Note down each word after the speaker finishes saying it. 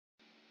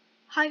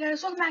Hi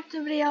guys, welcome back to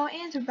the video,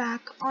 and we're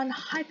back on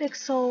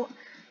Hypixel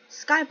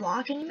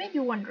Skyblock, and you may be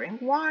wondering,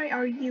 why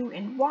are you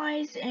in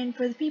Wise? And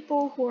for the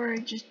people who are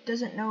just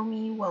doesn't know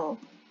me, well,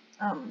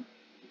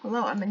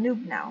 hello, I'm a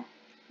noob now.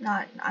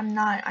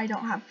 I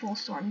don't have full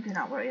storm, do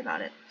not worry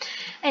about it.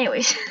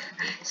 Anyways,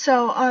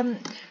 so,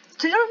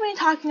 today we're going to be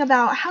talking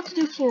about how to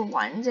do floor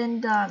 1s,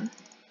 and,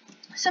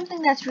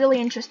 something that's really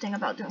interesting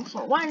about doing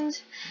floor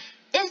 1s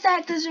is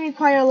that it doesn't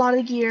require a lot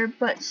of gear,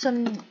 but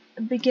some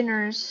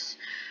beginners,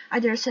 I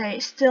dare say,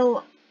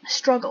 still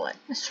struggle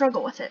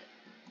with it.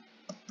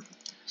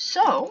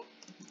 So,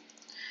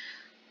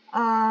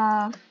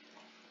 yeah.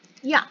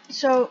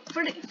 So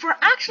for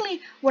actually,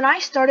 when I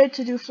started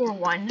to do floor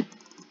 1,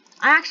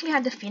 I actually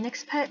had the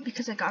Phoenix pet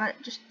because I got it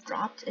just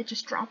dropped. It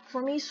just dropped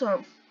for me.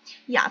 So,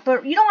 yeah.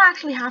 But you don't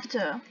actually have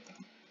to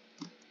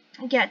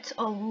get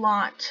a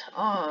lot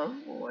of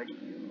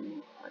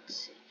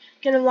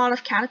get a lot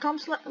of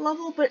catacombs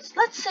level. But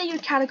let's say your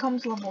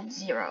catacombs level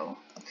 0.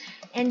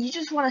 And you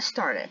just want to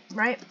start it,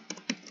 right?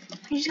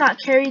 You just got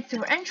carried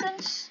through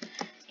entrance,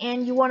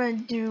 and you want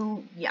to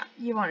do,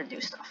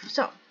 stuff.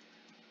 So,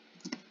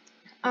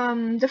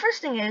 the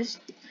first thing is,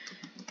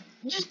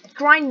 just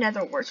grind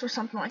nether warts or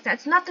something like that.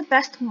 It's not the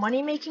best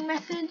money-making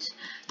methods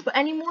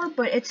anymore,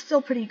 but it's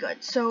still pretty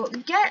good. So,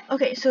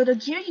 so the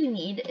gear you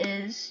need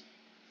is,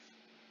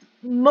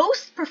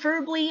 most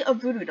preferably a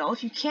voodoo doll.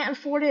 If you can't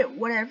afford it,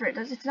 whatever it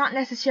does, it's not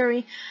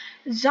necessary.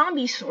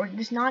 Zombie sword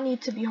does not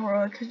need to be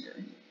heroic,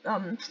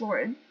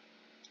 florid.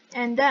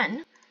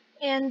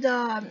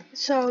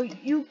 So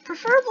you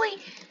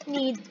preferably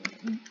need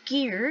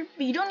gear,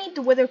 but you don't need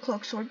the wither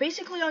cloak sword.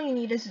 Basically all you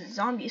need is a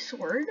zombie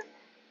sword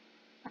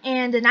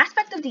and an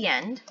aspect of the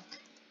end.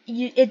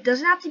 It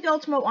doesn't have to be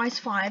ultimate wise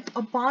 5.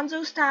 A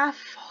bonzo staff,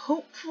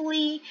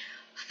 hopefully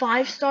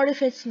 5-starred.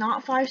 If it's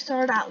not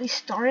 5-starred, at least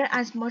start it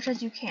as much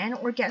as you can,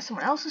 or get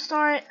someone else to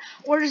start it,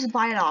 or just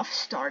buy it off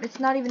start. It's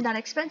not even that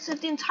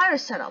expensive. The entire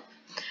setup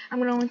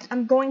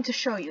I'm going to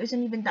show you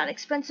isn't even that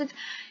expensive.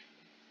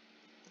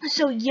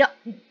 So yeah,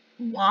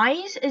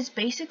 Wise is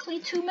basically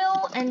 2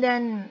 mil, and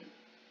then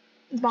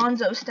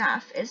Bonzo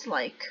staff is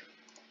like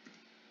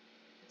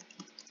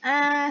 3 mil,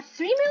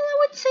 I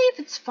would say. If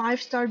it's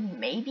 5-star,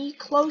 maybe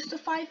close to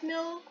 5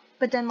 mil,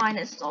 but then mine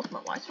is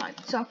ultimate wise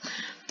 5. So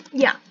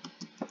yeah,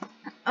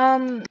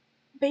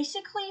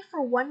 basically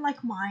for one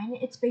like mine,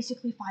 it's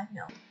basically 5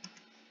 mil.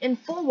 In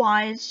full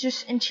wise,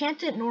 just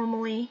enchant it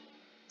normally,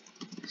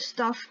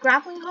 stuff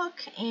grappling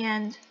hook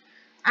and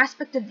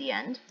aspect of the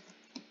end.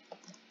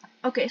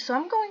 Okay, so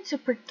I'm going to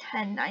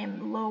pretend I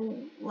am a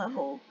low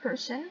level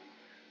person.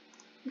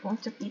 I'm going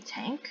to be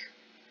tank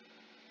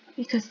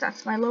because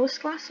that's my lowest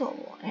class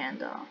level,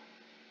 and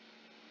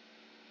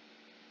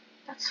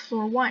that's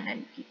floor 1,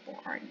 and people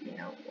are,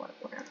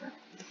 whatever.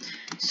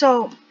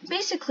 So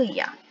basically,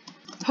 yeah,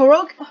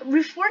 heroic,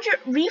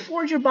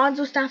 reforge your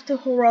bonzo staff to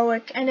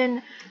heroic, and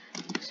then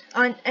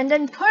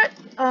put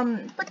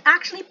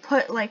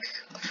like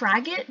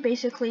frag it.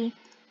 Basically,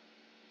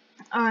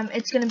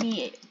 it's gonna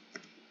be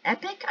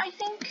epic, I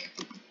think,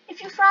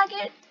 if you frag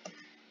it.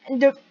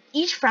 And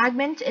each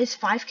fragment is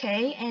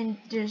 5k, and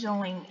there's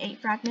only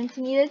 8 fragments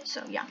needed,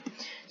 so yeah.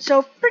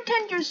 So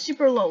pretend you're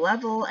super low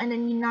level, and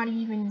then you're not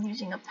even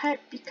using a pet,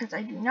 because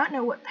I do not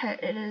know what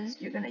pet it is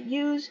you're gonna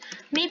use.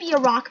 Maybe a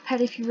rock pet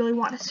if you really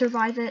want to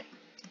survive it.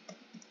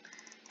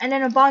 And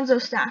then a bonzo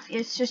staff.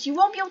 It's just, you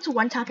won't be able to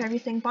one-tap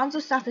everything.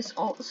 Bonzo staff is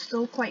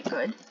still quite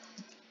good.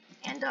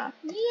 And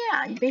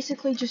yeah, you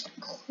basically just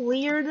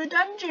clear the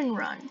dungeon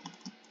run.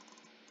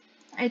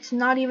 It's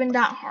not even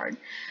that hard.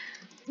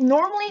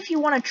 Normally, if you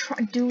want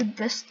to do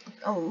this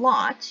a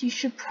lot, you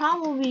should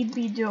probably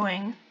be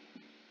doing,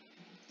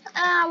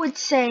 I would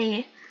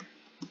say,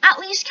 at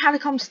least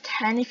Catacombs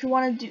 10 if you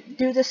want to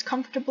do this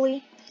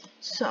comfortably.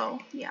 So,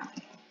 yeah.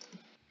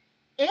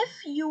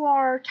 If you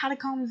are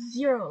Catacombs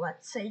 0,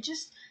 let's say,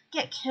 just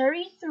get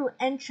carried through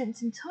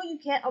entrance until you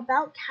get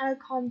about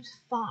Catacombs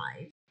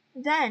 5.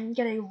 Then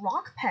get a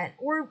rock pet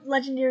or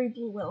legendary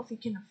blue whale if you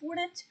can afford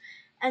it.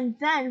 And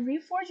then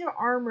reforge your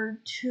armor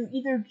to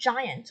either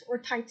Giant or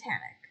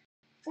Titanic.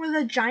 For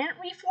the Giant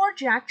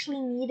reforge, you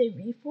actually need a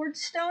reforge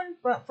stone,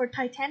 but for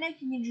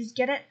Titanic, you can just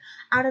get it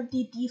out of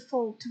the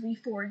default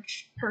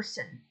reforge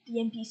person, the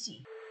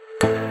NPC.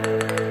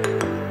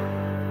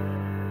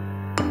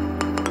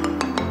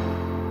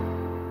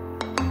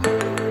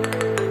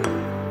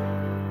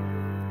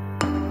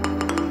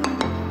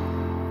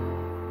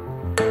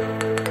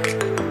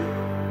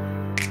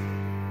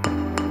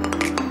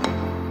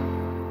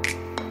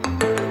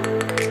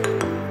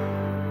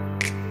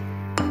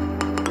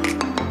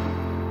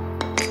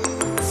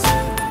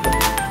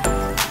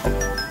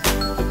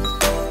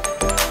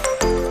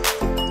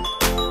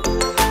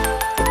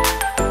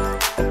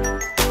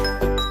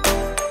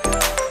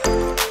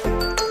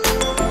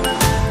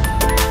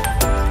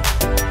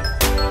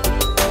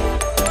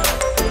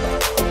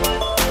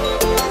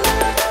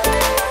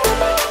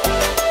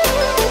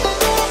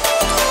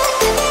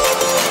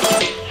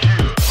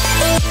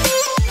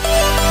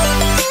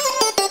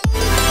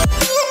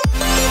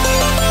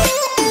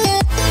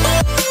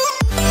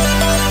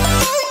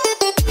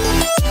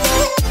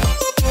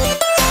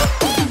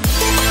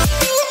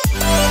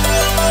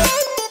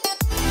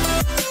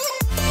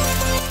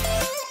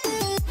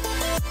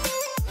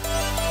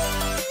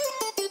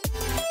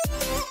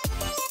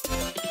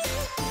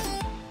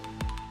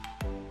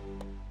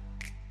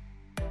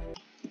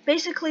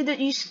 basically that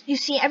you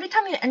see every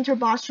time you enter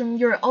boss room,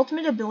 your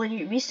ultimate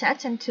ability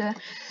resets, and to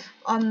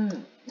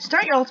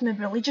start your ultimate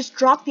ability, just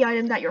drop the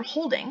item that you're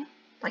holding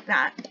like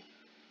that.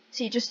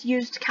 See, just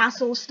used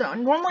Castle of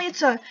Stone.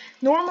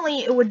 Normally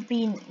it would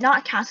be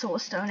not Castle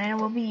of Stone, and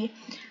it will be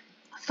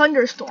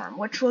Thunderstorm,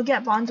 which will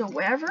get Bonzo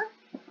wherever,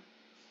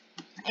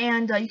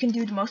 and you can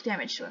do the most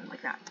damage to him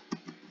like that.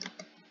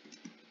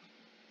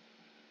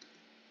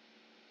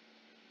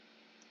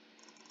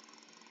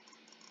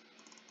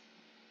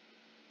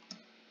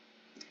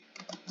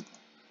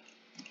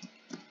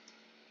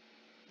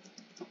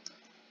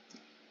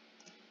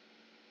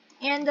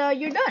 And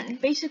you're done.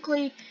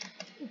 Basically,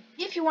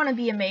 if you want to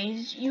be a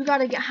mage, you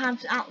gotta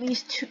have at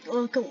least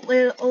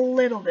a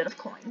little bit of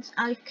coins.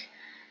 I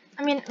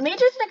mean,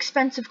 mage is an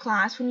expensive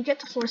class. When you get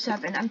to floor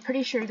 7, I'm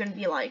pretty sure you're gonna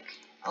be like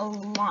a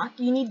lot.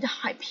 You need the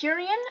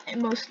Hyperion,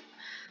 and most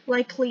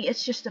likely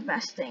it's just the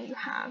best thing you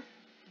have.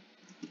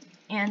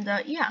 And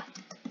yeah.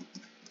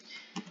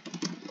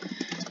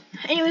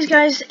 Anyways,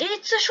 guys,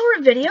 it's a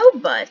short video,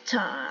 but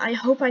I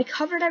hope I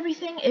covered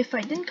everything. If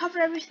I didn't cover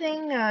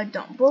everything,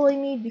 don't bully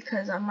me,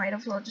 because I might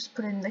as well just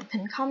put it in the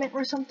pinned comment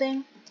or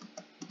something.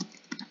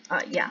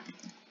 Yeah.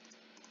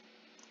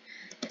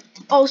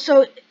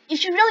 Also,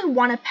 if you really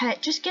want a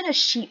pet, just get a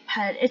sheep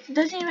pet. It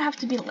doesn't even have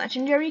to be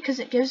legendary, because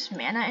it gives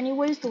mana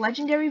anyways. The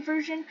legendary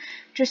version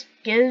just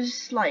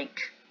gives,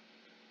 like,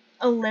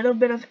 a little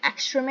bit of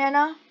extra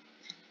mana.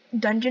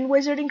 Dungeon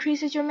Wizard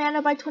increases your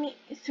mana by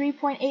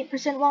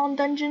 23.8% while in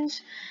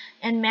dungeons,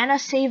 and Mana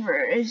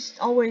Saver is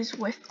always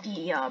with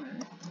the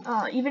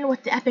even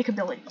with the epic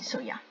ability. So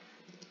yeah.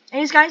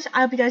 Anyways, guys,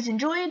 I hope you guys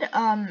enjoyed,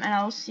 and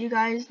I'll see you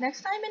guys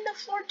next time in the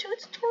floor 2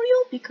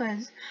 tutorial,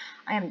 because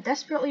I am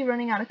desperately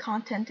running out of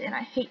content, and I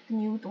hate the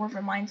new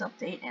Dwarven Mines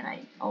update, and I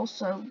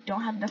also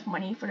don't have enough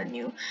money for the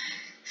new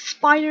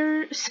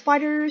spiders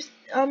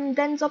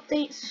dens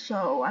update,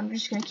 so I'm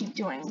just gonna keep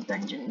doing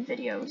dungeon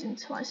videos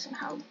until I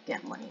somehow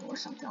get money or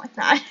something like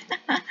that.